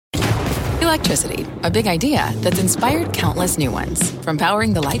Electricity, a big idea that's inspired countless new ones. From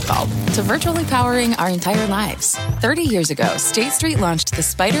powering the light bulb to virtually powering our entire lives. 30 years ago, State Street launched the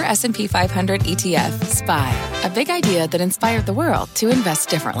Spider S&P 500 ETF, SPY. A big idea that inspired the world to invest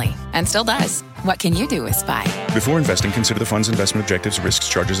differently. And still does. What can you do with SPY? Before investing, consider the fund's investment objectives, risks,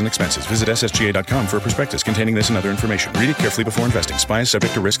 charges, and expenses. Visit ssga.com for a prospectus containing this and other information. Read it carefully before investing. SPY is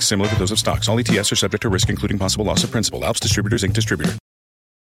subject to risks similar to those of stocks. All ETFs are subject to risk, including possible loss of principal. Alps Distributors, Inc. Distributor.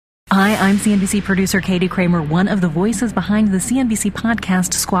 Hi, I'm CNBC producer Katie Kramer, one of the voices behind the CNBC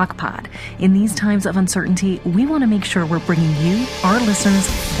podcast Squawk Pod. In these times of uncertainty, we want to make sure we're bringing you, our listeners,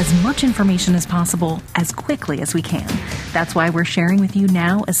 as much information as possible as quickly as we can. That's why we're sharing with you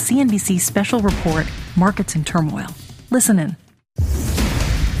now a CNBC special report, Markets in Turmoil. Listen in.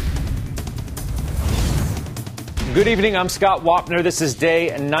 Good evening. I'm Scott Wapner. This is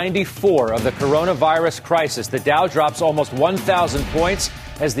day 94 of the coronavirus crisis. The Dow drops almost 1,000 points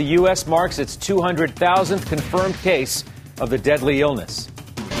as the U.S. marks its 200,000th confirmed case of the deadly illness.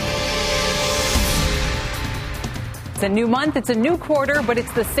 It's a new month, it's a new quarter, but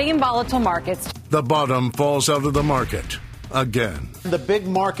it's the same volatile markets. The bottom falls out of the market again. The big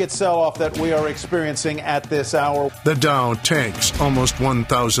market sell-off that we are experiencing at this hour. The Dow tanks almost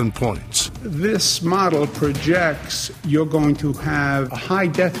 1,000 points. This model projects you're going to have a high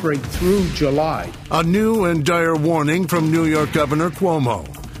death rate through July. A new and dire warning from New York Governor Cuomo,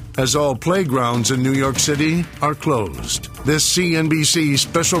 as all playgrounds in New York City are closed. This CNBC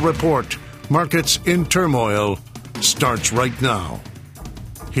special report, Markets in Turmoil, starts right now.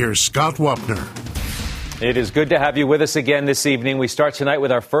 Here's Scott Wapner. It is good to have you with us again this evening. We start tonight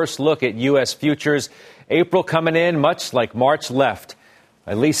with our first look at U.S. futures. April coming in much like March left.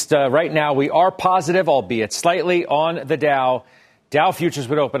 At least right now we are positive, albeit slightly, on the Dow. Dow futures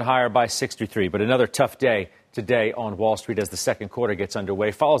would open higher by 63, but another tough day today on Wall Street as the second quarter gets underway.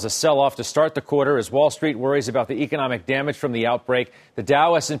 Follows a sell-off to start the quarter as Wall Street worries about the economic damage from the outbreak. The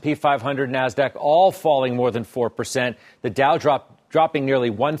Dow, S&P 500, NASDAQ all falling more than 4%. The Dow dropping nearly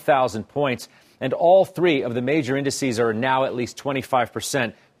 1,000 points. And all three of the major indices are now at least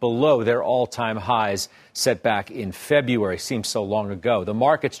 25% below their all-time highs set back in February. Seems so long ago. The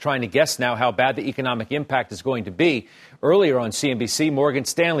market's trying to guess now how bad the economic impact is going to be. Earlier on CNBC, Morgan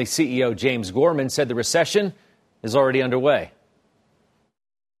Stanley CEO James Gorman said the recession is already underway.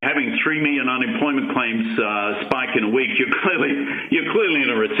 Having 3 million unemployment claims spike in a week, you're clearly in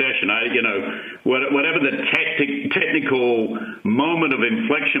a recession. Whatever the technical moment of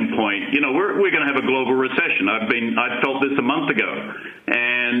inflection point, we're going to have a global recession. I felt this a month ago,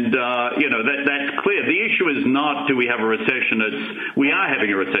 and that's clear. The issue is not do we have a recession? We are having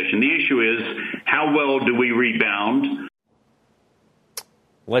a recession. The issue is how well do we rebound?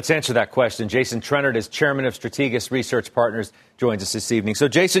 Let's answer that question. Jason Trennert is chairman of Strategas Research Partners, joins us this evening. So,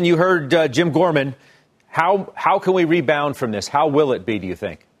 Jason, you heard Jim Gorman. How can we rebound from this? How will it be, do you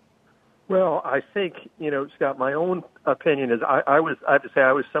think? Well, I think, Scott, my own opinion is I have to say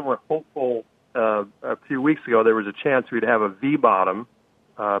I was somewhat hopeful a few weeks ago. There was a chance we'd have a V bottom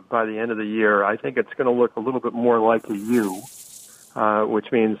by the end of the year. I think it's going to look a little bit more like a U,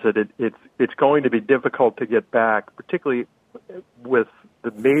 which means that it's going to be difficult to get back, particularly with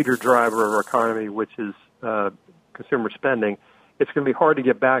the major driver of our economy, which is consumer spending. It's going to be hard to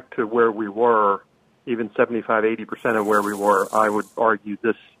get back to where we were, even 75, 80% of where we were, I would argue,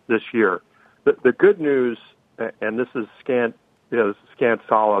 this year. The good news, and this is scant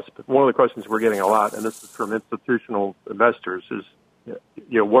solace, but one of the questions we're getting a lot, and this is from institutional investors, is,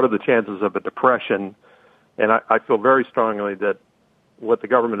 what are the chances of a depression? And I feel very strongly that what the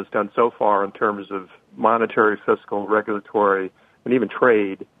government has done so far in terms of monetary, fiscal, regulatory, and even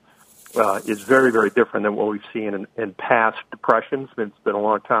trade is very, very different than what we've seen in past depressions. It's been a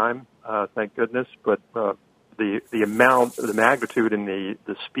long time, thank goodness, but the amount, the magnitude, and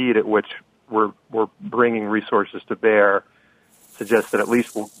the speed at which we're bringing resources to bear suggests that at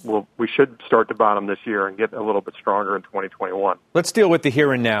least we should start to bottom this year and get a little bit stronger in 2021. Let's deal with the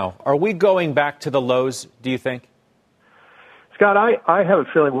here and now. Are we going back to the lows, do you think? Scott, I have a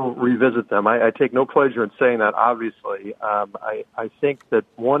feeling we'll revisit them. I take no pleasure in saying that, obviously. I think that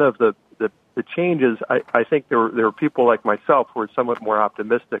one of the changes, I think there are people like myself who are somewhat more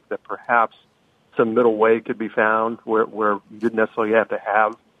optimistic that perhaps some middle way could be found where you didn't necessarily have to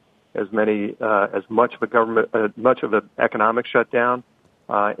have as much of an economic shutdown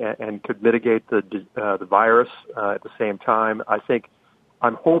and could mitigate the virus at the same time.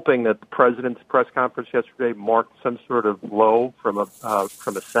 I'm hoping that the president's press conference yesterday marked some sort of low from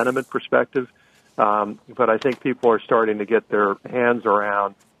a sentiment perspective, but I think people are starting to get their hands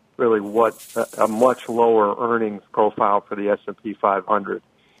around really what a much lower earnings profile for the S&P 500.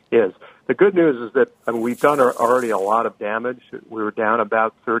 is. The good news is that we've done already a lot of damage. We were down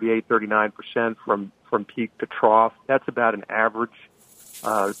about 39% from peak to trough. That's about an average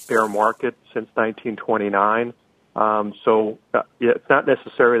bear market since 1929. It's not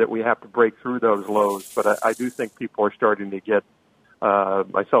necessary that we have to break through those lows, but I do think people are starting to get,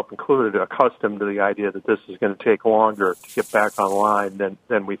 myself included, accustomed to the idea that this is going to take longer to get back online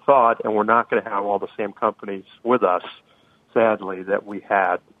than we thought, and we're not going to have all the same companies with us, sadly, that we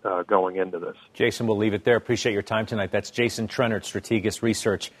had going into this. Jason, we'll leave it there. Appreciate your time tonight. That's Jason Trennert, Strategas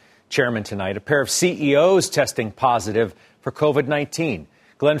Research Chairman tonight. A pair of CEOs testing positive for COVID-19.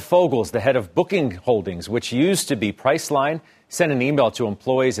 Glenn Fogels, the head of Booking Holdings, which used to be Priceline, sent an email to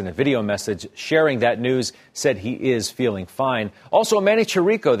employees and a video message sharing that news, said he is feeling fine. Also, Manny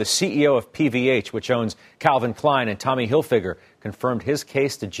Chirico, the CEO of PVH, which owns Calvin Klein, and Tommy Hilfiger, confirmed his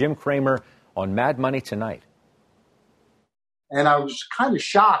case to Jim Cramer on Mad Money tonight. And I was kind of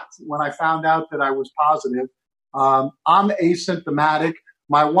shocked when I found out that I was positive. I'm asymptomatic.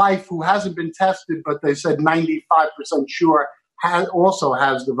 My wife, who hasn't been tested, but they said 95% sure, also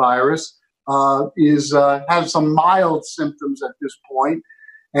has the virus, has some mild symptoms at this point.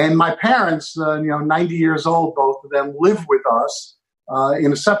 And my parents, 90 years old, both of them, live with us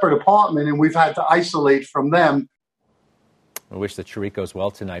in a separate apartment, and we've had to isolate from them. I wish the Chiricos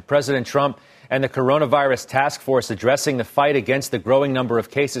well tonight. President Trump and the coronavirus task force addressing the fight against the growing number of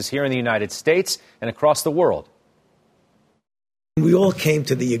cases here in the United States and across the world. We all came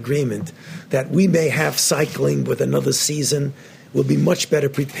to the agreement that we may have cycling with another season. We'll be much better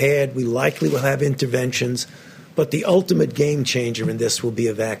prepared. We likely will have interventions. But the ultimate game changer in this will be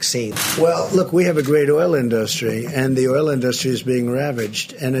a vaccine. Well, look, we have a great oil industry, and the oil industry is being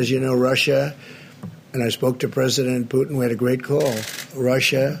ravaged. And as you know, Russia, and I spoke to President Putin, we had a great call.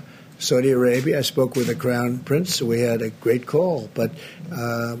 Russia, Saudi Arabia, I spoke with the Crown Prince, so we had a great call. But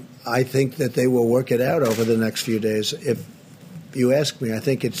I think that they will work it out over the next few days. If you ask me, I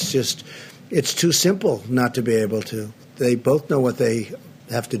think it's too simple not to be able to. They both know what they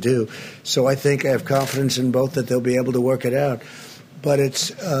have to do. So I think I have confidence in both that they'll be able to work it out. But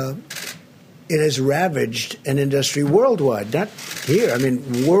it has ravaged an industry worldwide, not here. I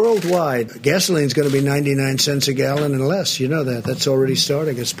mean, worldwide. Gasoline's going to be 99 cents a gallon and less. You know that. That's already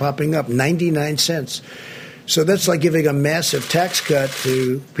starting. It's popping up, 99 cents. So that's like giving a massive tax cut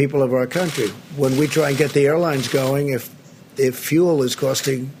to people of our country. When we try and get the airlines going, if fuel is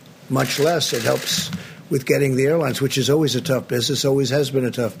costing much less, it helps with getting the airlines, which is always a tough business, always has been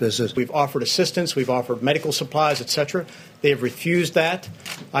a tough business. We've offered assistance, we've offered medical supplies, et cetera. They have refused that.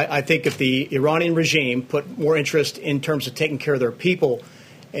 I think if the Iranian regime put more interest in terms of taking care of their people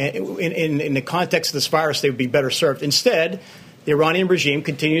in the context of this virus, they would be better served. Instead, the Iranian regime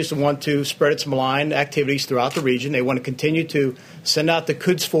continues to want to spread its malign activities throughout the region. They want to continue to send out the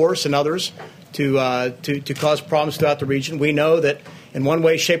Quds Force and others to cause problems throughout the region. We know that in one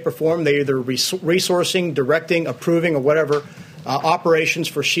way, shape, or form, they're either resourcing, directing, approving, or whatever operations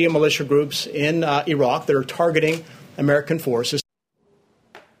for Shia militia groups in Iraq that are targeting American forces.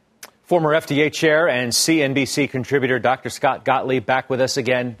 Former FDA chair and CNBC contributor Dr. Scott Gottlieb back with us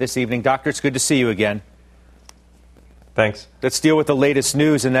again this evening. Doctor, it's good to see you again. Thanks. Let's deal with the latest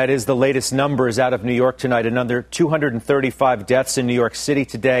news, and that is the latest numbers out of New York tonight. Another 235 deaths in New York City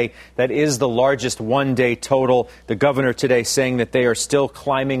today. That is the largest one-day total. The governor today saying that they are still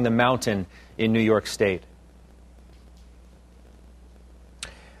climbing the mountain in New York State.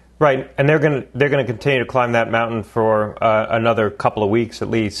 Right, and they're going to continue to climb that mountain for another couple of weeks at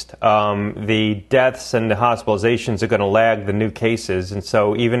least. The deaths and the hospitalizations are going to lag the new cases, and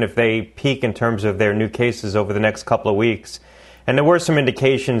so even if they peak in terms of their new cases over the next couple of weeks, and there were some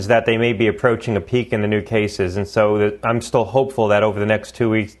indications that they may be approaching a peak in the new cases, and so I'm still hopeful that over the next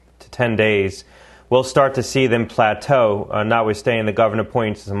 2 weeks to 10 days, we'll start to see them plateau, notwithstanding the governor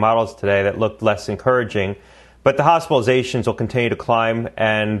pointing to some models today that looked less encouraging. But the hospitalizations will continue to climb,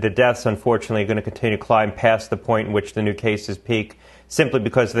 and the deaths, unfortunately, are going to continue to climb past the point in which the new cases peak, simply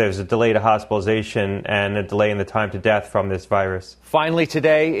because there's a delay to hospitalization and a delay in the time to death from this virus. Finally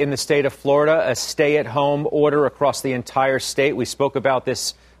today in the state of Florida, a stay-at-home order across the entire state. We spoke about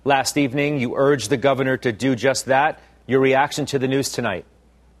this last evening. You urged the governor to do just that. Your reaction to the news tonight?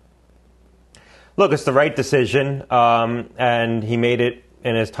 Look, it's the right decision, and he made it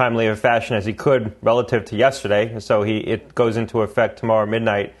in as timely a fashion as he could relative to yesterday. So it goes into effect tomorrow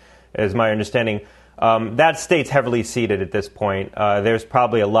midnight, is my understanding. That state's heavily seeded at this point. There's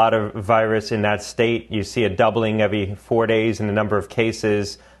probably a lot of virus in that state. You see a doubling every 4 days in the number of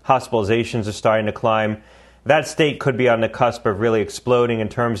cases. Hospitalizations are starting to climb. that state could be on the cusp of really exploding in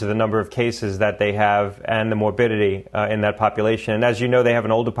terms of the number of cases that they have and the morbidity in that population. And as you know, they have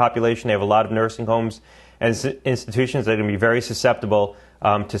an older population. They have a lot of nursing homes and institutions that are going to be very susceptible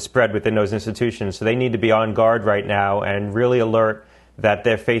to spread within those institutions. So they need to be on guard right now and really alert that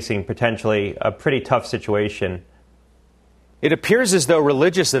they're facing potentially a pretty tough situation. It appears as though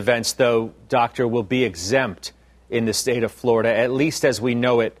religious events, though, Doctor, will be exempt in the state of Florida, at least as we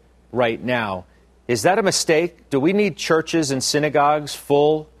know it right now. Is that a mistake? Do we need churches and synagogues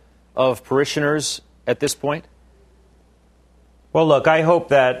full of parishioners at this point? Well, look, I hope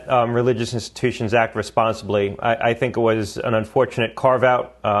that religious institutions act responsibly. I think it was an unfortunate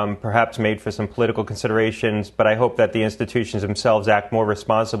carve-out, perhaps made for some political considerations, but I hope that the institutions themselves act more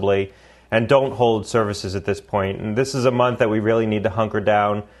responsibly and don't hold services at this point. And this is a month that we really need to hunker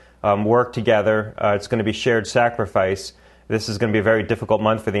down, work together. It's going to be shared sacrifice. This is going to be a very difficult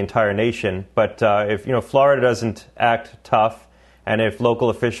month for the entire nation. But if Florida doesn't act tough, and if local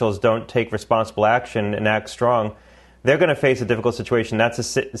officials don't take responsible action and act strong, they're going to face a difficult situation. That's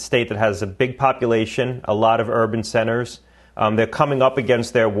a state that has a big population, a lot of urban centers. They're coming up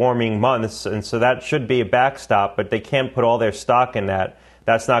against their warming months, and so that should be a backstop, but they can't put all their stock in that.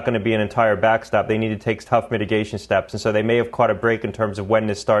 That's not going to be an entire backstop. They need to take tough mitigation steps, and so they may have caught a break in terms of when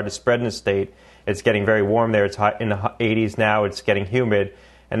this started to spread in the state. It's getting very warm there. It's hot in the 80s now. It's getting humid.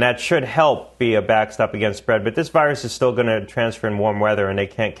 And that should help be a backstop against spread. But this virus is still going to transfer in warm weather, and they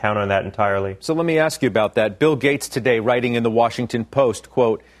can't count on that entirely. So let me ask you about that. Bill Gates today writing in the Washington Post,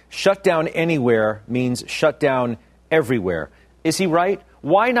 quote, "Shut down anywhere means shut down everywhere." Is he right?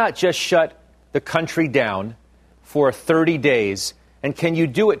 Why not just shut the country down for 30 days? And can you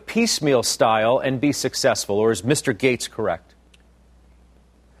do it piecemeal style and be successful? Or is Mr. Gates correct?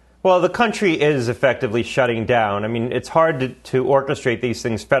 Well, the country is effectively shutting down. I mean, it's hard to orchestrate these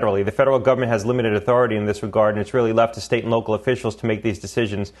things federally. The federal government has limited authority in this regard, and it's really left to state and local officials to make these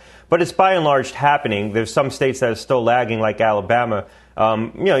decisions. But it's by and large happening. There's some states that are still lagging, like Alabama.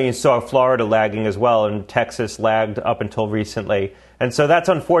 You saw Florida lagging as well, and Texas lagged up until recently. And so that's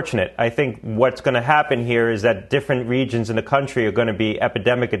unfortunate. I think what's going to happen here is that different regions in the country are going to be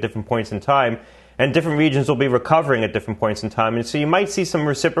epidemic at different points in time, and different regions will be recovering at different points in time. And so you might see some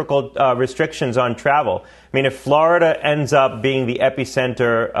reciprocal restrictions on travel. I mean, if Florida ends up being the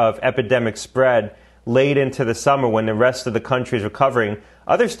epicenter of epidemic spread late into the summer when the rest of the country is recovering,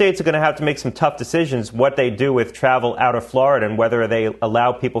 other states are going to have to make some tough decisions what they do with travel out of Florida and whether they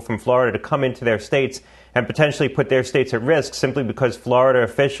allow people from Florida to come into their states and potentially put their states at risk simply because Florida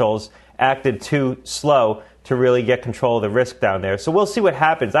officials acted too slow to really get control of the risk down there. So we'll see what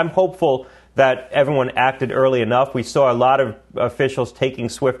happens. I'm hopeful that everyone acted early enough. We saw a lot of officials taking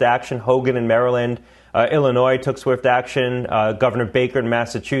swift action. Hogan in Maryland, Illinois took swift action, Governor Baker in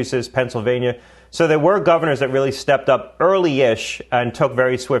Massachusetts, Pennsylvania. So there were governors that really stepped up early-ish and took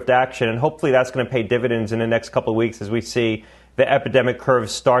very swift action, and hopefully that's going to pay dividends in the next couple of weeks as we see the epidemic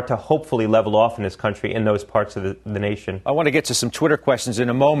curves start to hopefully level off in this country in those parts of the nation. I want to get to some Twitter questions in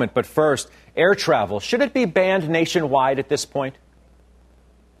a moment, but first, air travel. Should it be banned nationwide at this point?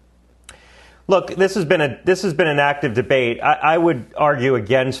 Look, this has been an active debate. I would argue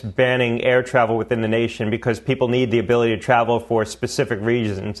against banning air travel within the nation because people need the ability to travel for specific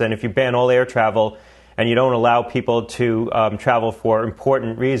reasons. And if you ban all air travel and you don't allow people to travel for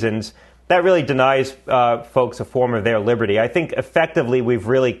important reasons, that really denies folks a form of their liberty. I think effectively we've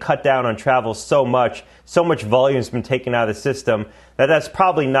really cut down on travel so much volume has been taken out of the system that's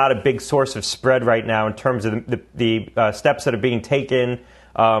probably not a big source of spread right now in terms of the steps that are being taken.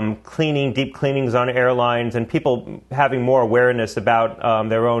 Deep cleanings on airlines, and people having more awareness about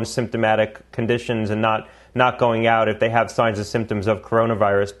their own symptomatic conditions and not going out if they have signs and symptoms of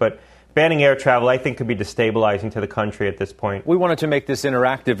coronavirus. But banning air travel, I think, could be destabilizing to the country at this point. We wanted to make this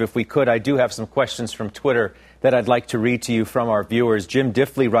interactive if we could. I do have some questions from Twitter that I'd like to read to you from our viewers. Jim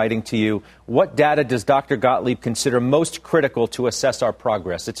Diffley writing to you, what data does Dr. Gottlieb consider most critical to assess our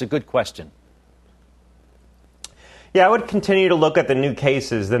progress? It's a good question. Yeah, I would continue to look at the new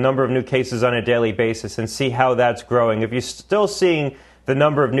cases, the number of new cases on a daily basis, and see how that's growing. If you're still seeing the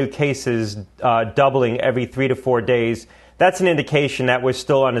number of new cases doubling every 3 to 4 days, that's an indication that we're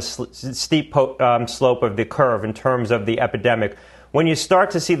still on a steep slope of the curve in terms of the epidemic. When you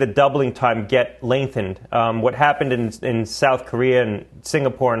start to see the doubling time get lengthened, what happened in South Korea and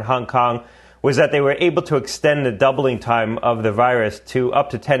Singapore and Hong Kong was that they were able to extend the doubling time of the virus to up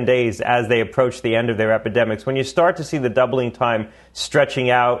to 10 days as they approached the end of their epidemics. When you start to see the doubling time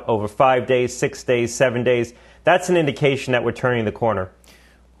stretching out over 5 days, 6 days, 7 days, that's an indication that we're turning the corner.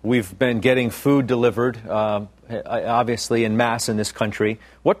 We've been getting food delivered, obviously, en masse in this country.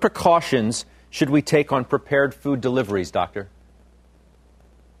 What precautions should we take on prepared food deliveries, Doctor?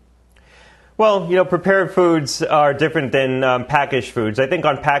 Well, prepared foods are different than packaged foods. I think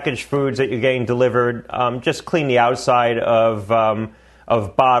on packaged foods that you're getting delivered, just clean the outside of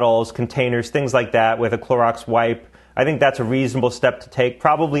bottles, containers, things like that with a Clorox wipe. I think that's a reasonable step to take.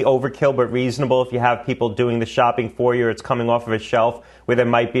 Probably overkill, but reasonable if you have people doing the shopping for you. It's coming off of a shelf where there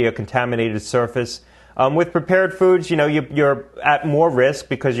might be a contaminated surface. With prepared foods, you're at more risk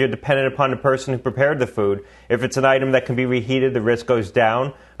because you're dependent upon the person who prepared the food. If it's an item that can be reheated, the risk goes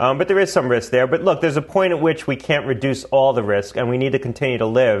down. But there is some risk there. But look, there's a point at which we can't reduce all the risk, and we need to continue to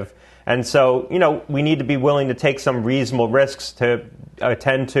live. And so, we need to be willing to take some reasonable risks to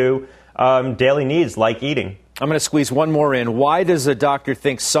attend to daily needs like eating. I'm going to squeeze one more in. Why does the doctor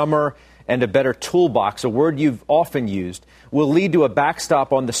think summer and a better toolbox, a word you've often used, will lead to a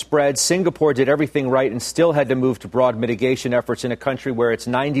backstop on the spread? Singapore did everything right and still had to move to broad mitigation efforts in a country where it's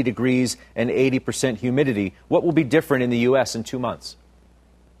 90 degrees and 80% humidity. What will be different in the U.S. in 2 months?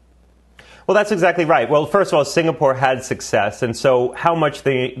 Well, that's exactly right. Well, first of all, Singapore had success, and so how much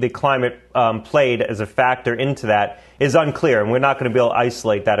the climate played as a factor into that is unclear, and we're not going to be able to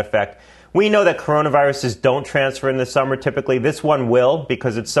isolate that effect. We know that coronaviruses don't transfer in the summer typically. This one will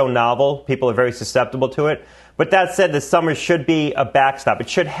because it's so novel. People are very susceptible to it. But that said, the summer should be a backstop. It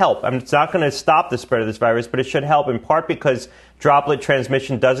should help. It's not going to stop the spread of this virus, but it should help in part because droplet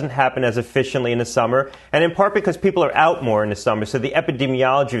transmission doesn't happen as efficiently in the summer, and in part because people are out more in the summer. So the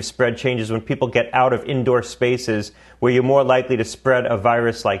epidemiology of spread changes when people get out of indoor spaces where you're more likely to spread a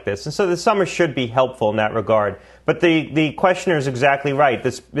virus like this. And so the summer should be helpful in that regard. But the questioner is exactly right.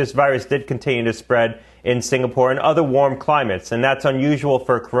 This virus did continue to spread in Singapore and other warm climates, and that's unusual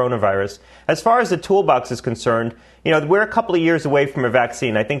for a coronavirus. As far as the toolbox is concerned, we're a couple of years away from a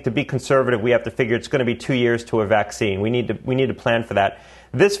vaccine. I think to be conservative, we have to figure it's going to be 2 years to a vaccine. We need to plan for that.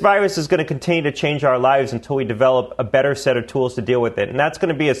 This virus is going to continue to change our lives until we develop a better set of tools to deal with it. And that's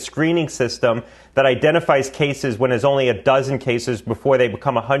going to be a screening system that identifies cases when there's only a dozen cases before they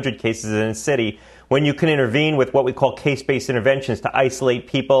become 100 cases in a city, when you can intervene with what we call case-based interventions to isolate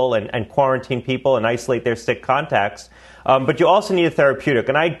people and quarantine people and isolate their sick contacts. But you also need a therapeutic.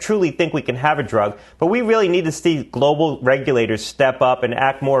 And I truly think we can have a drug. But we really need to see global regulators step up and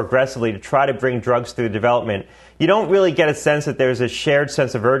act more aggressively to try to bring drugs through development. You don't really get a sense that there's a shared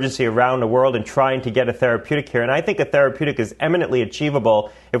sense of urgency around the world in trying to get a therapeutic here. And I think a therapeutic is eminently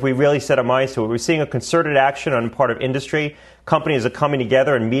achievable if we really set our minds to it. We're seeing a concerted action on the part of industry. Companies are coming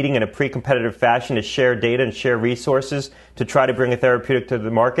together and meeting in a pre-competitive fashion to share data and share resources to try to bring a therapeutic to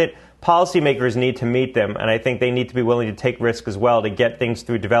the market. Policymakers need to meet them, and I think they need to be willing to take risk as well to get things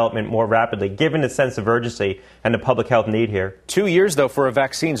through development more rapidly, given the sense of urgency and the public health need here. 2 years, though, for a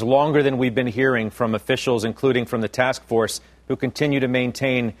vaccine is longer than we've been hearing from officials, including from the task force, who continue to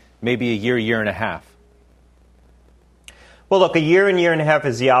maintain maybe a year and a half. Well, look, a year and a half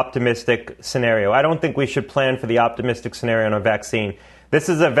is the optimistic scenario. I don't think we should plan for the optimistic scenario on a vaccine. This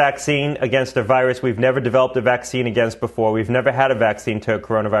is a vaccine against a virus we've never developed a vaccine against before. We've never had a vaccine to a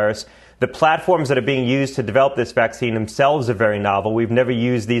coronavirus. The platforms that are being used to develop this vaccine themselves are very novel. We've never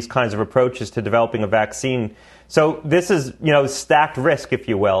used these kinds of approaches to developing a vaccine. So this is, stacked risk, if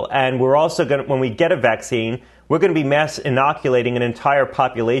you will. And we're also going to, when we get a vaccine, we're going to be mass inoculating an entire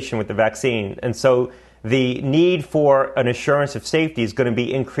population with the vaccine. And so the need for an assurance of safety is going to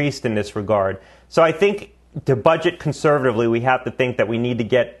be increased in this regard. So I think to budget conservatively, we have to think that we need to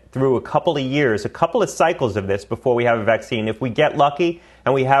get through a couple of years, a couple of cycles of this before we have a vaccine. If we get lucky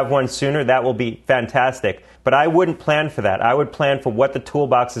and we have one sooner, that will be fantastic. But I wouldn't plan for that. I would plan for what the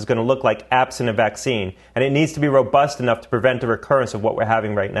toolbox is going to look like absent a vaccine. And it needs to be robust enough to prevent the recurrence of what we're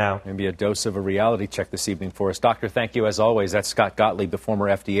having right now. Maybe a dose of a reality check this evening for us. Doctor, thank you as always. That's Scott Gottlieb, the former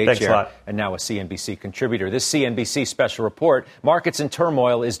FDA Thanks chair a lot. and now a CNBC contributor. This CNBC special report, Markets in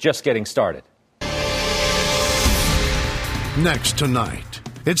Turmoil, is just getting started. Next tonight,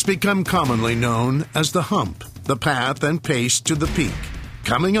 it's become commonly known as the hump, the path and pace to the peak.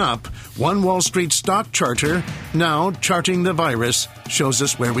 Coming up, one Wall Street stock charter, now charting the virus, shows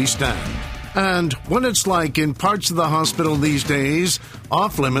us where we stand. And what it's like in parts of the hospital these days,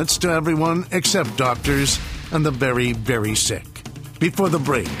 off limits to everyone except doctors and the very, very sick. Before the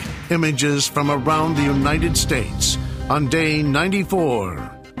break, images from around the United States on day 94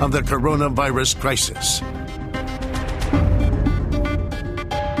 of the coronavirus crisis.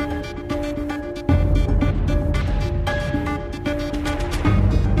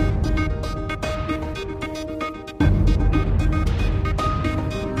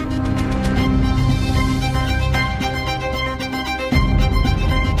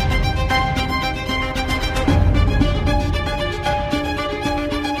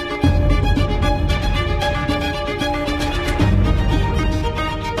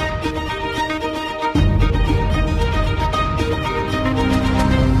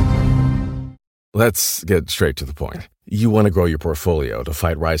 Let's get straight to the point. You want to grow your portfolio to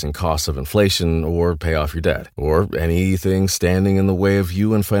fight rising costs of inflation or pay off your debt, or anything standing in the way of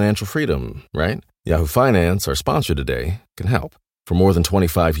you and financial freedom, right? Yahoo Finance, our sponsor today, can help. For more than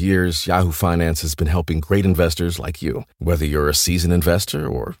 25 years, Yahoo Finance has been helping great investors like you. Whether you're a seasoned investor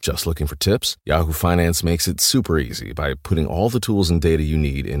or just looking for tips, Yahoo Finance makes it super easy by putting all the tools and data you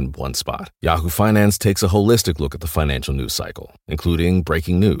need in one spot. Yahoo Finance takes a holistic look at the financial news cycle, including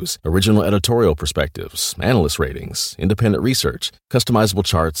breaking news, original editorial perspectives, analyst ratings, independent research, customizable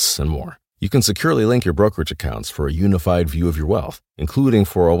charts, and more. You can securely link your brokerage accounts for a unified view of your wealth, including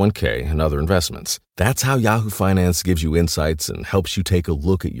 401k and other investments. That's how Yahoo Finance gives you insights and helps you take a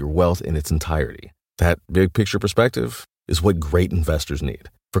look at your wealth in its entirety. That big picture perspective is what great investors need.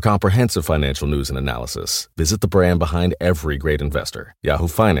 For comprehensive financial news and analysis, visit the brand behind every great investor,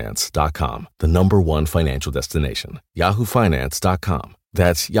 yahoofinance.com, the #1 financial destination, yahoofinance.com.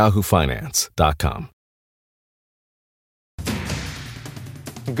 That's yahoofinance.com.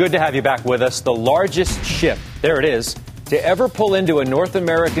 Good to have you back with us. The largest ship, there it is, to ever pull into a North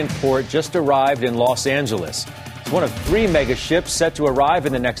American port just arrived in Los Angeles. It's one of 3 mega ships set to arrive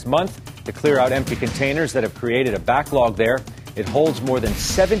in the next month to clear out empty containers that have created a backlog there. It holds more than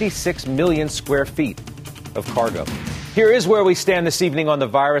 76 million square feet of cargo. Here is where we stand this evening on the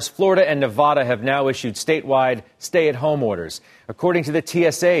virus. Florida and Nevada have now issued statewide stay-at-home orders. According to the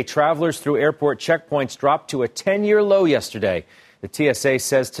TSA, travelers through airport checkpoints dropped to a 10-year low yesterday. The TSA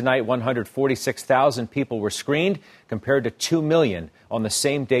says tonight 146,000 people were screened, compared to 2 million on the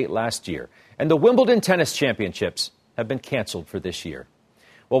same date last year. And the Wimbledon Tennis Championships have been canceled for this year.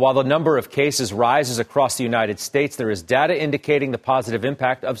 Well, while the number of cases rises across the United States, there is data indicating the positive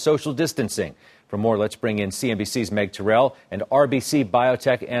impact of social distancing. For more, let's bring in CNBC's Meg Terrell and RBC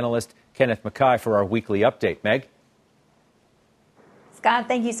biotech analyst Kenneth Mackay for our weekly update. Meg? Scott,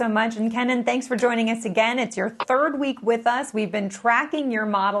 thank you so much. And Kenan, thanks for joining us again. It's your 3rd week with us. We've been tracking your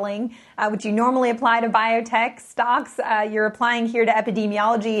modeling, which you normally apply to biotech stocks. You're applying here to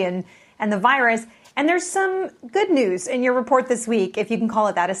epidemiology and the virus. And there's some good news in your report this week, if you can call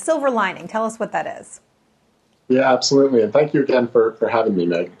it that, a silver lining. Tell us what that is. Yeah, absolutely. And thank you again for having me,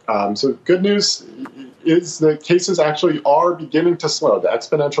 Meg. So good news is the cases actually are beginning to slow. The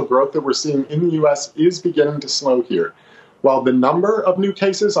exponential growth that we're seeing in the U.S. is beginning to slow here. While the number of new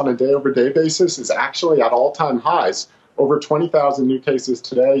cases on a day-over-day basis is actually at all-time highs, over 20,000 new cases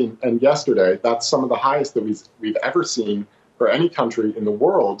today and yesterday, that's some of the highest that we've ever seen for any country in the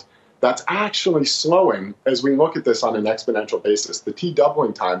world, that's actually slowing as we look at this on an exponential basis. The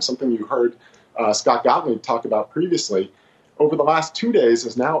T-doubling time, something you heard Scott Gottlieb talk about previously, over the last 2 days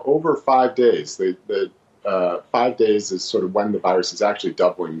is now over 5 days. The 5 days is sort of when the virus is actually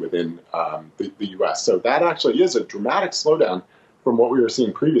doubling within the U.S. So that actually is a dramatic slowdown from what we were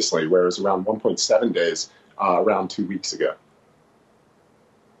seeing previously, where it was around 1.7 days around 2 weeks ago.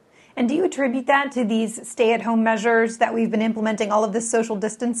 And do you attribute that to these stay-at-home measures that we've been implementing, all of this social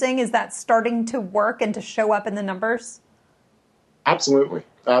distancing? Is that starting to work and to show up in the numbers? Absolutely.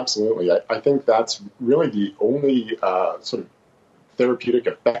 Absolutely. I think that's really the only sort of therapeutic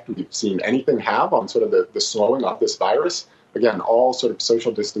effect we've seen anything have on sort of the slowing of this virus. Again, all sort of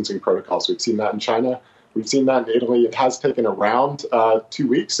social distancing protocols. We've seen that in China. We've seen that in Italy. It has taken around 2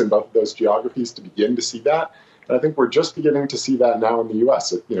 weeks in both of those geographies to begin to see that. And I think we're just beginning to see that now in the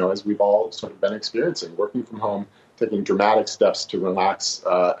U.S., as we've all sort of been experiencing, working from home, taking dramatic steps to relax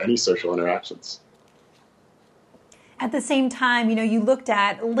any social interactions. At the same time, you looked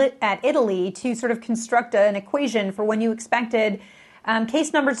at Italy to sort of construct an equation for when you expected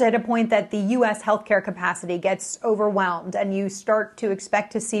case numbers to hit a point that the U.S. healthcare capacity gets overwhelmed and you start to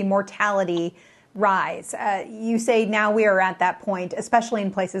expect to see mortality rise. You say now we are at that point, especially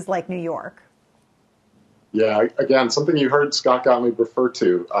in places like New York. Yeah, again, something you heard Scott Gottlieb refer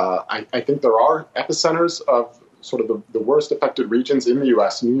to. I think there are epicenters of sort of the worst affected regions in the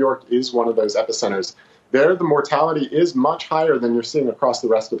U.S. New York is one of those epicenters. There, the mortality is much higher than you're seeing across the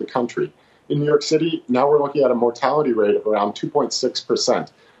rest of the country. In New York City, now we're looking at a mortality rate of around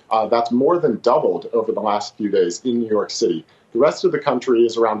 2.6%. That's more than doubled over the last few days in New York City. The rest of the country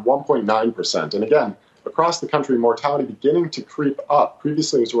is around 1.9%. And again, across the country, mortality beginning to creep up.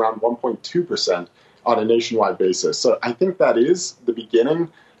 Previously, it was around 1.2% on a nationwide basis. So I think that is the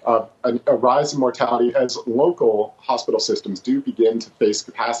beginning of a rise in mortality as local hospital systems do begin to face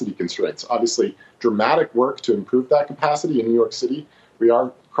capacity constraints. Obviously, dramatic work to improve that capacity in New York City. We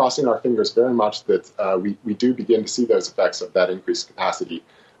are crossing our fingers very much that we do begin to see those effects of that increased capacity,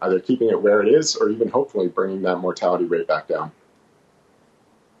 either keeping it where it is or even hopefully bringing that mortality rate back down.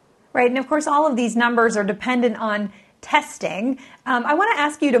 Right. And of course, all of these numbers are dependent on testing. I want to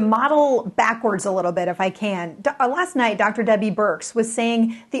ask you to model backwards a little bit, if I can. Last night, Dr. Debbie Birx was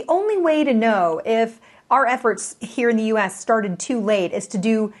saying the only way to know if our efforts here in the U.S. started too late is to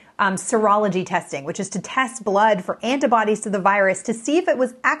do serology testing, which is to test blood for antibodies to the virus to see if it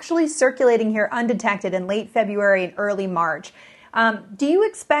was actually circulating here undetected in late February and early March. Do you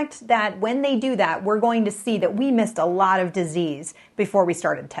expect that when they do that, we're going to see that we missed a lot of disease before we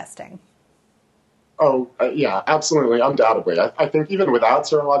started testing? Yeah, absolutely, undoubtedly. I think even without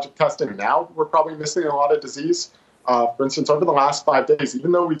serologic testing now, we're probably missing a lot of disease. For instance, over the last 5 days,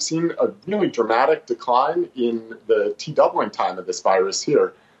 even though we've seen a really dramatic decline in the T-doubling time of this virus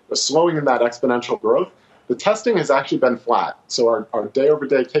here, a slowing in that exponential growth, the testing has actually been flat. So our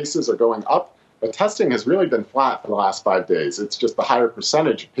day-over-day cases are going up, but testing has really been flat for the last 5 days. It's just the higher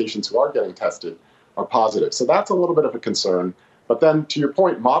percentage of patients who are getting tested are positive. So that's a little bit of a concern. But then to your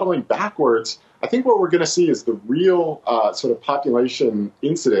point, modeling backwards, I think what we're going to see is the real sort of population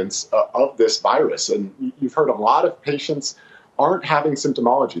incidence of this virus. And you've heard a lot of patients aren't having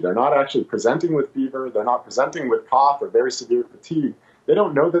symptomology. They're not actually presenting with fever. They're not presenting with cough or very severe fatigue. They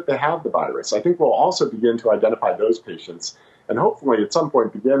don't know that they have the virus. I think we'll also begin to identify those patients and hopefully at some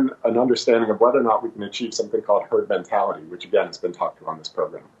point begin an understanding of whether or not we can achieve something called herd mentality, which again has been talked about on this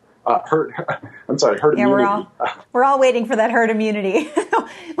program. Herd immunity. We're all waiting for that herd immunity.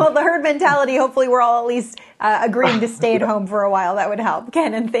 Well, the herd mentality, hopefully we're all at least agreeing to stay at home for a while. That would help.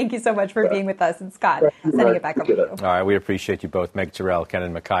 Ken, and thank you so much for being with us. And Scott, sending it back over to you. All right, we appreciate you both. Meg Terrell, Ken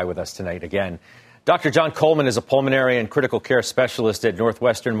and Mackay with us tonight again. Dr. John Coleman is a pulmonary and critical care specialist at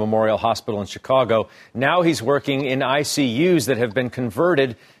Northwestern Memorial Hospital in Chicago. Now he's working in ICUs that have been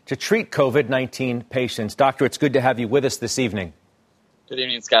converted to treat COVID-19 patients. Doctor, it's good to have you with us this evening. Good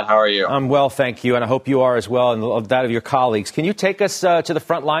evening, Scott. How are you? I'm well, thank you, and I hope you are as well, and that of your colleagues. Can you take us to the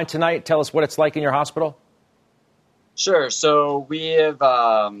front line tonight? Tell us what it's like in your hospital. Sure. So we have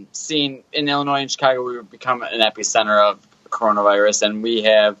seen in Illinois and Chicago, we've become an epicenter of coronavirus, and we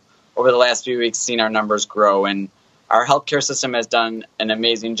have, over the last few weeks, seen our numbers grow. And our healthcare system has done an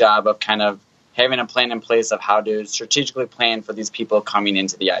amazing job of kind of having a plan in place of how to strategically plan for these people coming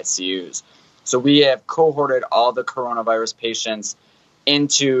into the ICUs. So we have cohorted all the coronavirus patients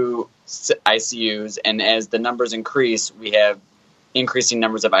into ICUs, and as the numbers increase, we have increasing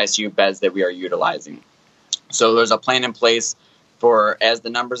numbers of ICU beds that we are utilizing. So there's a plan in place for, as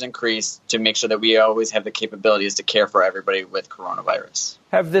the numbers increase, to make sure that we always have the capabilities to care for everybody with coronavirus.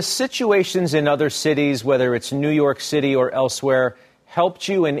 Have the situations in other cities, whether it's New York City or elsewhere, helped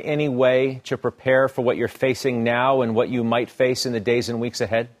you in any way to prepare for what you're facing now and what you might face in the days and weeks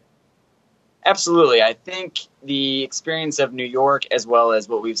ahead? Absolutely. I think the experience of New York, as well as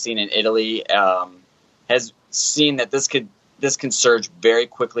what we've seen in Italy, has seen that this can surge very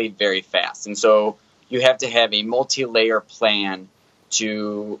quickly, very fast. And so you have to have a multi-layer plan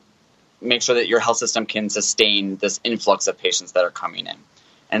to make sure that your health system can sustain this influx of patients that are coming in.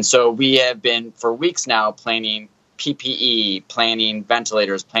 And so we have been, for weeks now, planning PPE, planning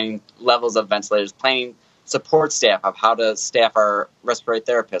ventilators, planning levels of ventilators, planning support staff of how to staff our respiratory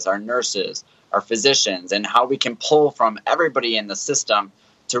therapists, our nurses, our physicians, and how we can pull from everybody in the system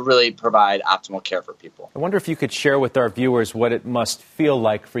to really provide optimal care for people. I wonder if you could share with our viewers what it must feel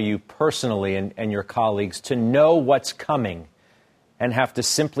like for you personally and your colleagues to know what's coming and have to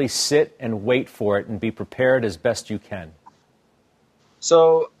simply sit and wait for it and be prepared as best you can.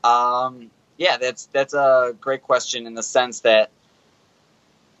 So, that's a great question in the sense that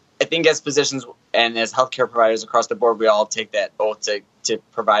I think as physicians and as healthcare providers across the board, we all take that oath to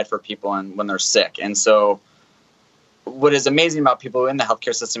provide for people and when they're sick. And so what is amazing about people in the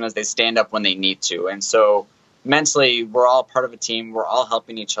healthcare system is they stand up when they need to. And so mentally, we're all part of a team. We're all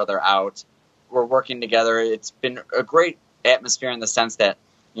helping each other out. We're working together. It's been a great atmosphere in the sense that,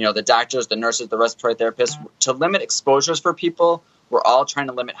 you know, the doctors, the nurses, the respiratory therapists, to limit exposures for people, we're all trying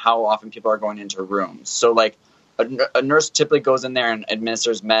to limit how often people are going into rooms. So like a nurse typically goes in there and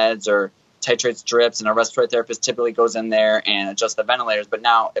administers meds or titrates drips, and a respiratory therapist typically goes in there and adjusts the ventilators. But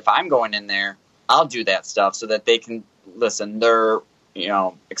now if I'm going in there, I'll do that stuff so that they can listen their,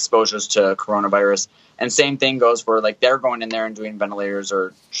 exposures to coronavirus. And same thing goes for like they're going in there and doing ventilators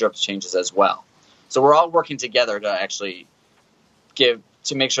or drip changes as well. So we're all working together to actually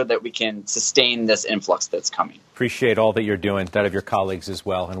to make sure that we can sustain this influx that's coming. Appreciate all that you're doing, that of your colleagues as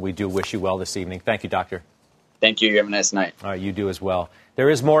well. And we do wish you well this evening. Thank you, Doctor. Thank you. You have a nice night. All right, you do as well. There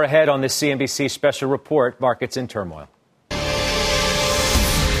is more ahead on this CNBC special report, Markets in Turmoil.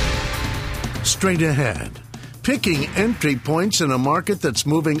 Straight ahead, picking entry points in a market that's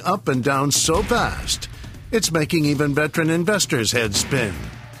moving up and down so fast, it's making even veteran investors' heads spin.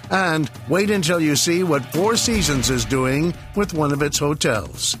 And wait until you see what Four Seasons is doing with one of its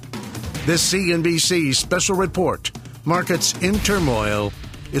hotels. This CNBC special report, Markets in Turmoil,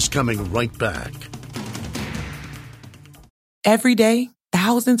 is coming right back. Every day,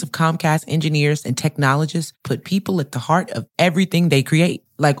 thousands of Comcast engineers and technologists put people at the heart of everything they create.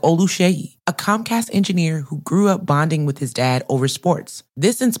 Like Oluseyi, a Comcast engineer who grew up bonding with his dad over sports.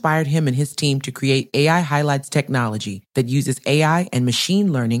 This inspired him and his team to create AI Highlights technology that uses AI and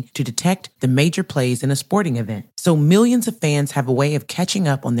machine learning to detect the major plays in a sporting event, so millions of fans have a way of catching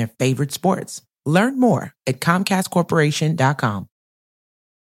up on their favorite sports. Learn more at ComcastCorporation.com.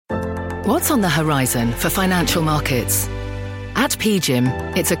 What's on the horizon for financial markets? At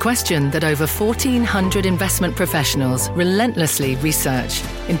PGIM, it's a question that over 1,400 investment professionals relentlessly research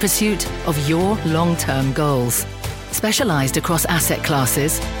in pursuit of your long-term goals. Specialized across asset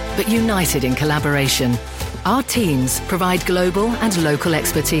classes, but united in collaboration, our teams provide global and local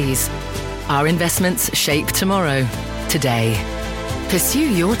expertise. Our investments shape tomorrow, today. Pursue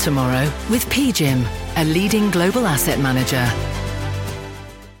your tomorrow with PGIM, a leading global asset manager.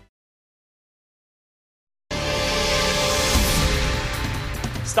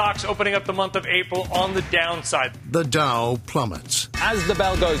 Stocks opening up the month of April on the downside. The Dow plummets. As the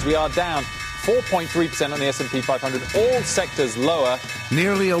bell goes, we are down 4.3% on the S&P 500. All sectors lower.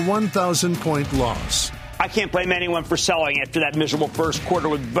 Nearly a 1,000-point loss. I can't blame anyone for selling after that miserable first quarter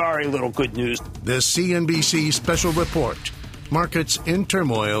with very little good news. This CNBC special report, Markets in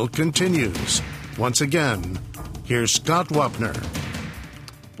Turmoil, continues. Once again, here's Scott Wapner.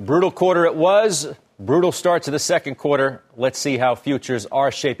 Brutal quarter it was. Brutal start to the second quarter. Let's see how futures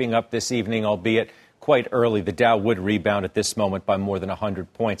are shaping up this evening, albeit quite early. The Dow would rebound at this moment by more than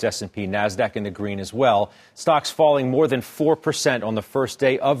 100 points. S&P, NASDAQ in the green as well. Stocks falling more than 4% on the first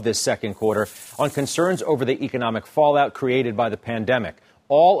day of this second quarter on concerns over the economic fallout created by the pandemic.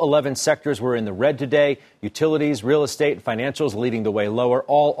 All 11 sectors were in the red today. Utilities, real estate, and financials leading the way lower,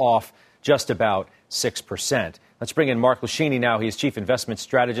 all off just about 6%. Let's bring in Mark Lashini now. He is Chief Investment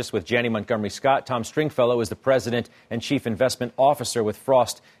Strategist with Janney Montgomery Scott. Tom Stringfellow is the President and Chief Investment Officer with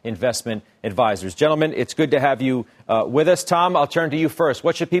Frost Investment Advisors. Gentlemen, it's good to have you with us. Tom, I'll turn to you first.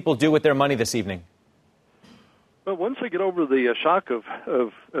 What should people do with their money this evening? Well, once they get over the shock of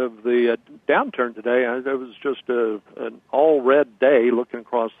the downturn today, it was just an all-red day looking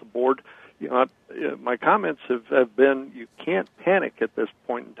across the board. You know, my comments have been you can't panic at this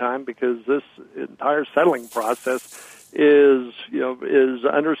point in time because this entire settling process is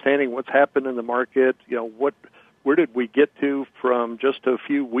understanding what's happened in the market. Where did we get to from just a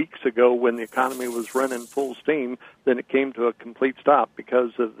few weeks ago when the economy was running full steam? Then it came to a complete stop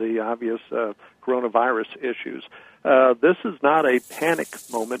because of the obvious coronavirus issues. This is not a panic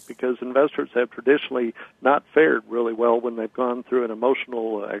moment because investors have traditionally not fared really well when they've gone through an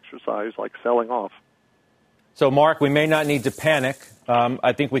emotional exercise like selling off. So, Mark, we may not need to panic.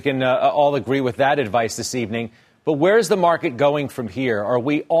 I think we can all agree with that advice this evening. But where's the market going from here? Are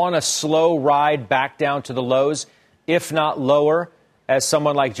we on a slow ride back down to the lows, if not lower, as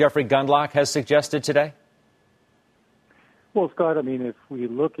someone like Jeffrey Gundlach has suggested today? Well, Scott, I mean, if we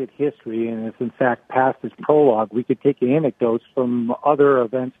look at history and if, in fact, past is prologue, we could take anecdotes from other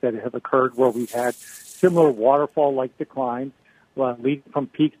events that have occurred where we've had similar waterfall-like declines, leading from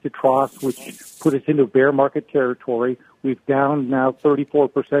peaks to troughs, which put us into bear market territory. We've down now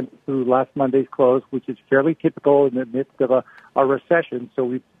 34% through last Monday's close, which is fairly typical in the midst of a recession. So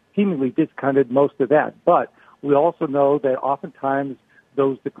we've seemingly discounted most of that. But we also know that oftentimes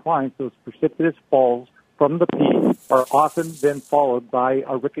those declines, those precipitous falls from the peak, are often then followed by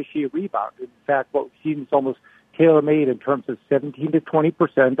a ricochet rebound. In fact, what we've seen is almost tailor-made in terms of 17 to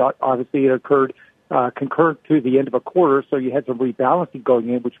 20%. Obviously, it occurred concurrent to the end of a quarter, so you had some rebalancing going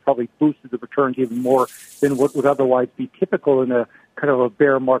in, which probably boosted the returns even more than what would otherwise be typical in a kind of a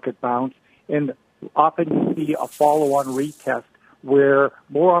bear market bounce. And often you see a follow-on retest where,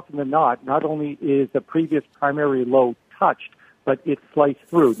 more often than not only is the previous primary low touched, but it sliced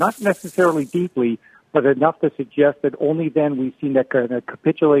through. Not necessarily deeply, but enough to suggest that only then we've seen that kind of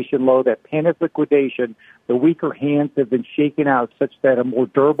capitulation low, that panic liquidation. The weaker hands have been shaken out such that a more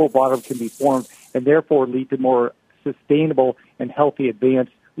durable bottom can be formed and therefore lead to more sustainable and healthy advance,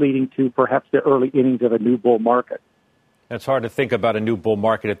 leading to perhaps the early innings of a new bull market. It's hard to think about a new bull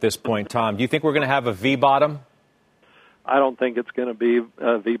market at this point, Tom. Do you think we're going to have a V bottom? I don't think it's going to be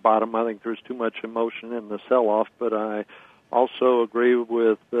a V bottom. I think there's too much emotion in the sell-off, but I also agree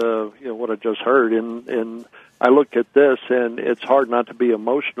with what I just heard. And I look at this, and it's hard not to be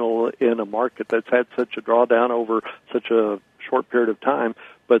emotional in a market that's had such a drawdown over such a short period of time.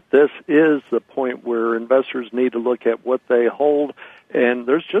 But this is the point where investors need to look at what they hold And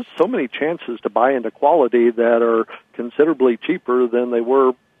there's just so many chances to buy into quality that are considerably cheaper than they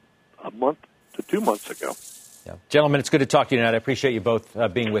were a month to 2 months ago. Yeah. Gentlemen, it's good to talk to you tonight. I appreciate you both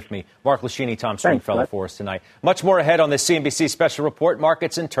being with me. Mark Lashini, Tom Stringfellow for us tonight. Much more ahead on this CNBC special report,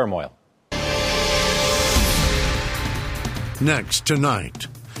 Markets in Turmoil. Next tonight,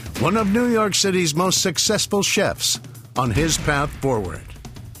 one of New York City's most successful chefs on his path forward.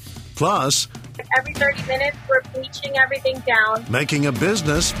 Plus, every 30 minutes, we're bleaching everything down, making a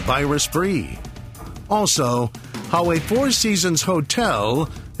business virus-free. Also, how a Four Seasons hotel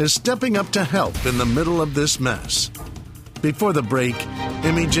is stepping up to help in the middle of this mess. Before the break,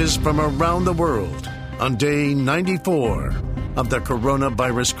 images from around the world on day 94 of the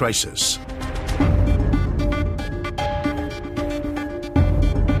coronavirus crisis.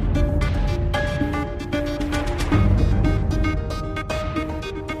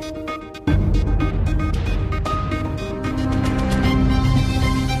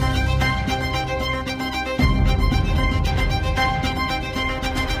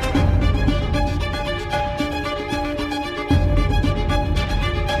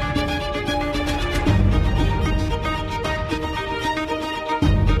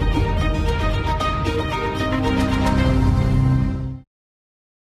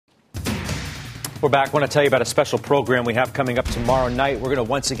 We're back. I want to tell you about a special program we have coming up tomorrow night. We're going to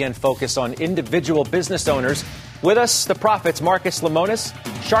once again focus on individual business owners. With us, the Profits, Marcus Lemonis,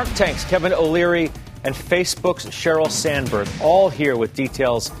 Shark Tank's Kevin O'Leary, and Facebook's Sheryl Sandberg, all here with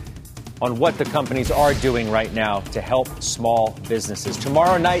details on what the companies are doing right now to help small businesses.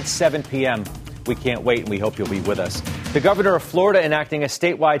 Tomorrow night, 7 p.m. We can't wait, and we hope you'll be with us. The governor of Florida enacting a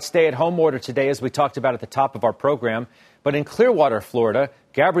statewide stay-at-home order today, as we talked about at the top of our program. But in Clearwater, Florida,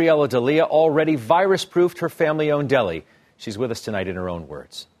 Gabriella D'Elia already virus-proofed her family-owned deli. She's with us tonight in her own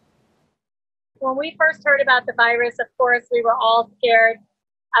words. When we first heard about the virus, of course, we were all scared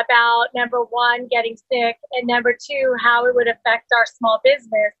about, number one, getting sick, and number two, how it would affect our small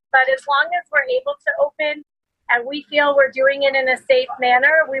business. But as long as we're able to open and we feel we're doing it in a safe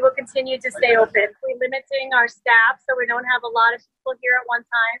manner, we will continue to stay open. We're limiting our staff so we don't have a lot of people here at one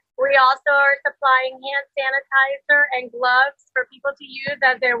time. We also are supplying hand sanitizer and gloves for people to use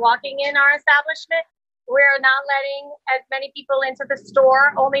as they're walking in our establishment. We're not letting as many people into the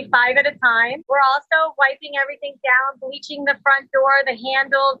store, only 5 at a time. We're also wiping everything down, bleaching the front door, the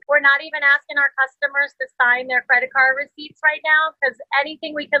handles. We're not even asking our customers to sign their credit card receipts right now because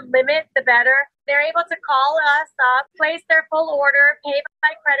anything we can limit, the better. They're able to call us up, place their full order, pay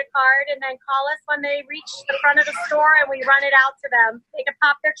by credit card, and then call us when they reach the front of the store and we run it out to them. They can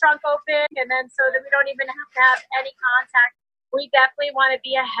pop their trunk open and then so that we don't even have to have any contact. We definitely want to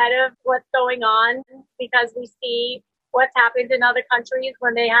be ahead of what's going on because we see what's happened in other countries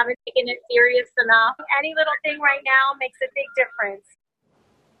when they haven't taken it serious enough. Any little thing right now makes a big difference.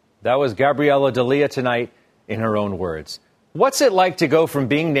 That was Gabriella D'Elia tonight in her own words. What's it like to go from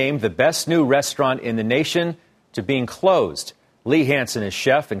being named the best new restaurant in the nation to being closed? Lee Hansen is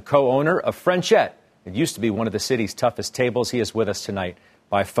chef and co-owner of Frenchette. It used to be one of the city's toughest tables. He is with us tonight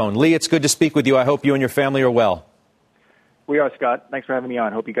by phone. Lee, it's good to speak with you. I hope you and your family are well. We are, Scott. Thanks for having me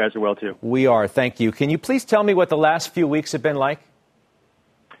on. Hope you guys are well, too. We are. Thank you. Can you please tell me what the last few weeks have been like?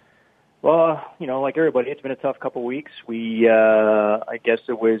 Well, like everybody, it's been a tough couple weeks. I guess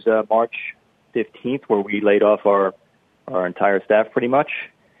it was March 15th where we laid off our entire staff pretty much,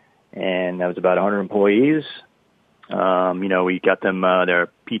 and that was about 100 employees. We got them their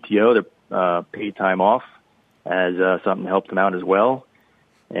PTO, their paid time off, as something to help them out as well.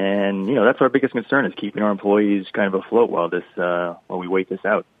 And, that's our biggest concern is keeping our employees kind of afloat while we wait this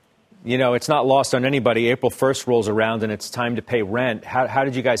out. It's not lost on anybody. April 1st rolls around and it's time to pay rent. How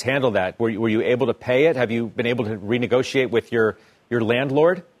did you guys handle that? Were you able to pay it? Have you been able to renegotiate with your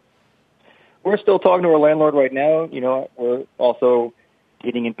landlord? We're still talking to our landlord right now. We're also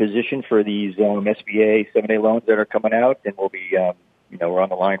getting in position for these SBA 7-day loans that are coming out, and we'll be, we're on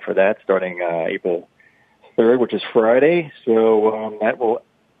the line for that starting April 3rd, which is Friday. So that will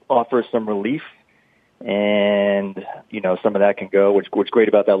offer some relief, and some of that can go. What's great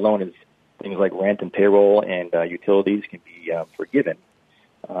about that loan is things like rent and payroll and utilities can be forgiven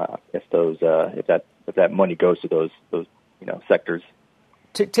if that money goes to those sectors.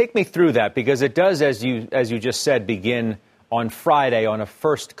 Take me through that, because it does, as you just said, begin on Friday on a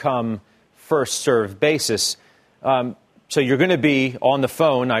first come, first served basis. So you're going to be on the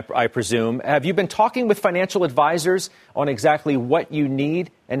phone, I presume. Have you been talking with financial advisors on exactly what you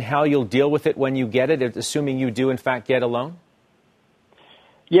need and how you'll deal with it when you get it, assuming you do, in fact, get a loan?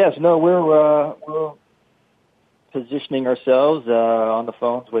 Yes. No, we're positioning ourselves on the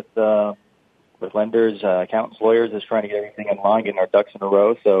phones with with lenders, accountants, lawyers, is trying to get everything in line, getting our ducks in a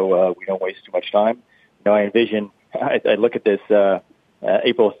row so we don't waste too much time. I envision, I look at this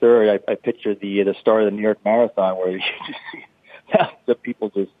April 3rd, I picture the start of the New York Marathon where you just see thousands of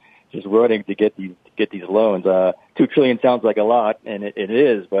people just running to get these loans. $2 trillion sounds like a lot, and it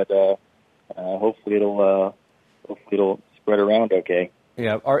is, but hopefully it'll spread around okay.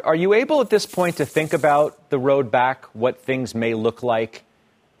 Yeah. Are you able at this point to think about the road back, what things may look like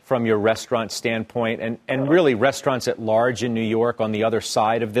from your restaurant standpoint, and really restaurants at large in New York on the other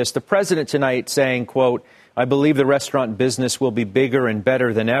side of this? The president tonight saying, quote, "I believe the restaurant business will be bigger and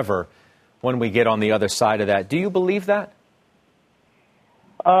better than ever when we get on the other side of that." Do you believe that?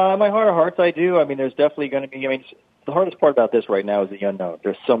 My heart of hearts, I do. I mean, there's definitely going to be, the hardest part about this right now is the unknown.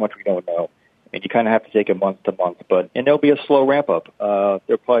 There's so much we don't know. And you kind of have to take it month to month. And there'll be a slow ramp up.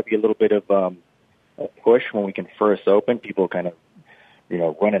 There'll probably be a little bit of a push when we can first open. People kind of,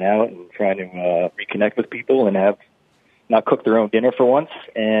 running out and trying to reconnect with people and have not cook their own dinner for once.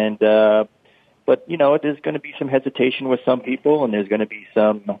 And but there's going to be some hesitation with some people, and there's going to be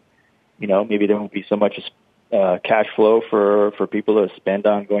some, maybe there won't be so much cash flow for people to spend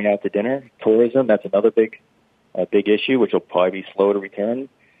on going out to dinner. Tourism, that's another big issue, which will probably be slow to return.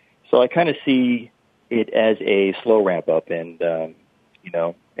 So I kind of see it as a slow ramp up, and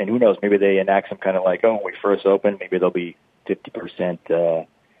and who knows, maybe they enact some kind of like, when we first open, maybe there'll be 50%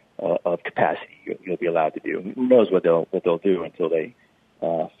 of capacity you'll be allowed to do. Who knows what they'll do until they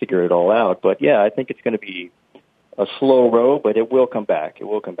figure it all out. But yeah, I think it's going to be a slow road, but it will come back. It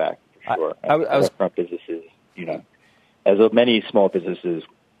will come back for sure. Restaurant businesses, as of many small businesses,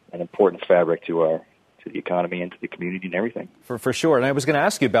 an important fabric to the economy and to the community and everything. For sure. And I was going to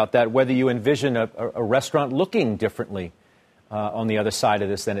ask you about that, whether you envision a restaurant looking differently on the other side of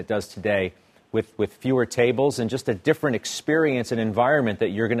this than it does today, with fewer tables and just a different experience and environment that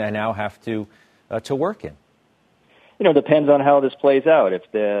you're going to now have to work in. Depends on how this plays out. If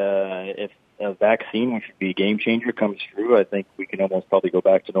a vaccine, which would be a game changer, comes through, I think we can almost probably go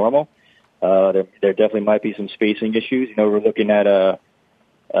back to normal. There definitely might be some spacing issues. We're looking at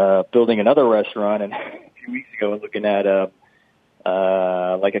building another restaurant, and a few weeks ago, looking at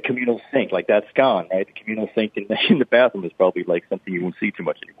like a communal sink, like that's gone, right? The communal sink in the bathroom is probably like something you won't see too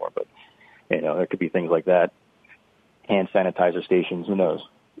much anymore, but there could be things like that. Hand sanitizer stations, who knows?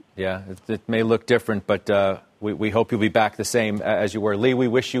 Yeah, it may look different, but we hope you'll be back the same as you were. Lee, we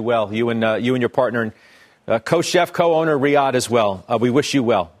wish you well. You and your partner and co-chef, co-owner Riyadh as well. We wish you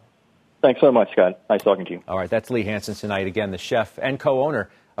well. Thanks so much, Scott. Nice talking to you. All right, that's Lee Hansen tonight. Again, the chef and co-owner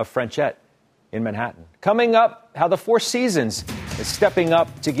of Frenchette in Manhattan. Coming up, how the Four Seasons is stepping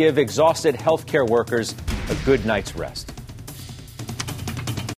up to give exhausted healthcare workers a good night's rest.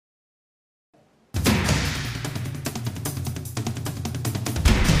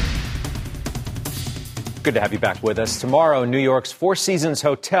 Good to have you back with us. Tomorrow, New York's Four Seasons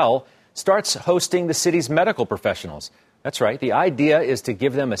Hotel starts hosting the city's medical professionals. That's right. The idea is to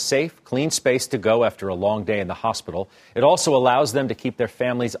give them a safe, clean space to go after a long day in the hospital. It also allows them to keep their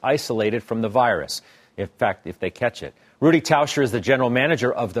families isolated from the virus, in fact, if they catch it. Rudy Tauscher is the general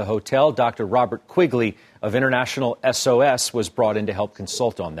manager of the hotel. Dr. Robert Quigley of International SOS was brought in to help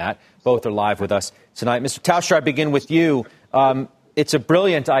consult on that. Both are live with us tonight. Mr. Tauscher, I begin with you. It's a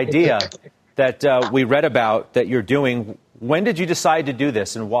brilliant idea that we read about that you're doing. When did you decide to do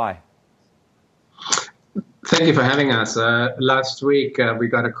this and why? Thank you for having us. Last week, we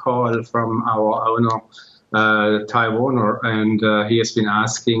got a call from our owner, Ty Warner, and he has been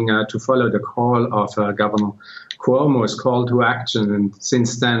asking to follow the call of Governor Cuomo's call to action. And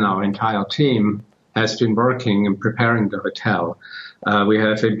since then, our entire team has been working and preparing the hotel. We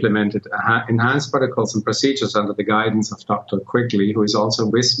have implemented enhanced protocols and procedures under the guidance of Dr. Quigley, who is also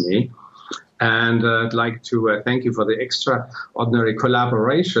with me. And I'd like to thank you for the extraordinary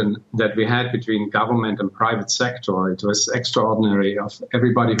collaboration that we had between government and private sector. It was extraordinary of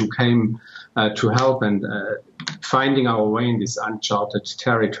everybody who came to help and finding our way in this uncharted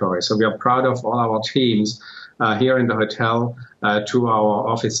territory. So we are proud of all our teams here in the hotel, to our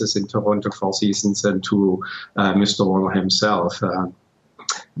offices in Toronto, Four Seasons, and to Mr. Warner himself.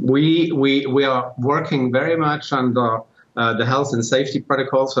 We are working very much under the health and safety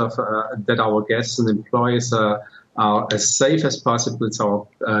protocols of that our guests and employees are as safe as possible. It's our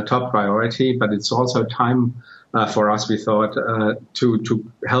top priority, but it's also time for us, we thought,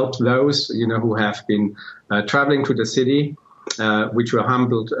 to help those who have been traveling to the city, which were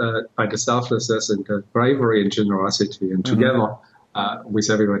humbled by the selflessness and the bravery and generosity, and together with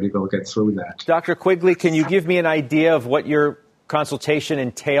everybody we'll get through that. Dr. Quigley, can you give me an idea of what your consultation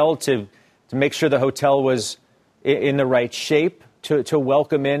entailed to make sure the hotel was in the right shape to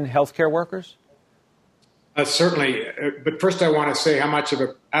welcome in healthcare workers? Certainly. But first, I want to say how much of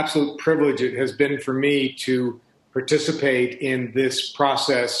an absolute privilege it has been for me to participate in this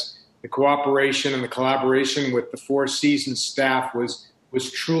process. The cooperation and the collaboration with the Four Seasons staff was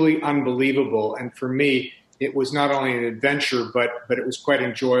truly unbelievable. And for me, it was not only an adventure, but it was quite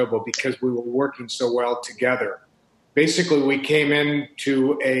enjoyable because we were working so well together. Basically, we came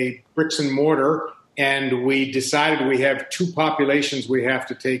into a bricks and mortar and we decided we have two populations we have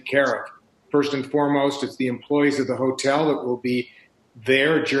to take care of. First and foremost, it's the employees of the hotel that will be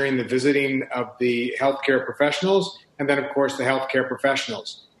there during the visiting of the healthcare professionals, and then, of course, the healthcare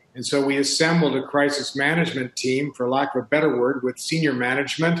professionals. And so we assembled a crisis management team, for lack of a better word, with senior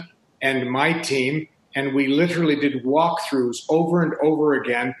management and my team, and we literally did walkthroughs over and over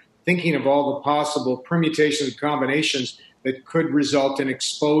again, thinking of all the possible permutations and combinations that could result in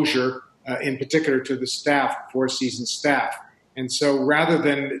exposure, in particular to the staff, Four Seasons staff. And so rather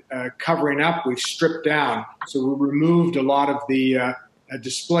than covering up, we stripped down. So we removed a lot of the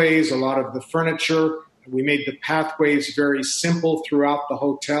displays, a lot of the furniture. We made the pathways very simple throughout the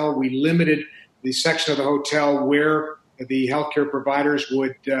hotel. We limited the section of the hotel where the healthcare providers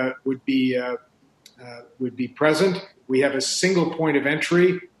would be present. We have a single point of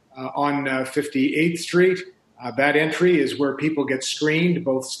entry on 58th Street. That entry is where people get screened,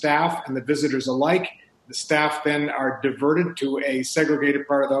 both staff and the visitors alike. The staff then are diverted to a segregated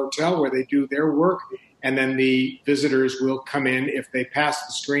part of the hotel where they do their work, and then the visitors will come in if they pass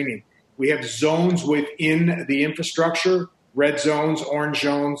the screening. We have zones within the infrastructure, red zones, orange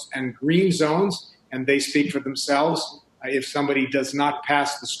zones, and green zones, and they speak for themselves. If somebody does not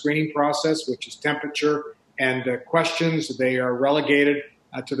pass the screening process, which is temperature and questions, they are relegated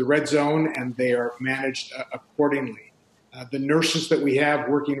to the red zone, and they are managed accordingly. The nurses that we have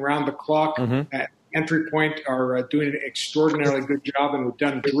working around the clock at entry point are doing an extraordinarily good job, and we've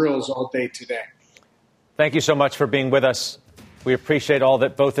done drills all day today. Thank you so much for being with us. We appreciate all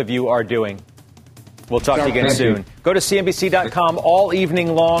that both of you are doing. We'll talk to you again soon. Go to CNBC.com all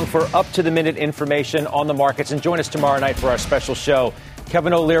evening long for up-to-the-minute information on the markets, and join us tomorrow night for our special show.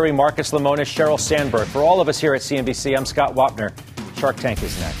 Kevin O'Leary, Marcus Lemonis, Sheryl Sandberg. For all of us here at CNBC, I'm Scott Wapner. Shark Tank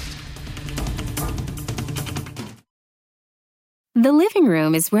is next. The living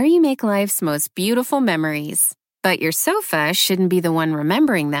room is where you make life's most beautiful memories. But your sofa shouldn't be the one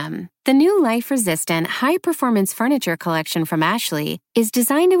remembering them. The new life-resistant, high-performance furniture collection from Ashley is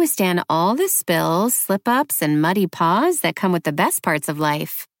designed to withstand all the spills, slip-ups, and muddy paws that come with the best parts of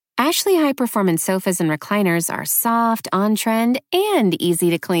life. Ashley high-performance sofas and recliners are soft, on-trend, and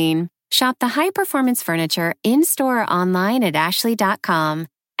easy to clean. Shop the high-performance furniture in-store or online at ashley.com.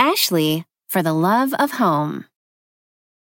 Ashley, for the love of home.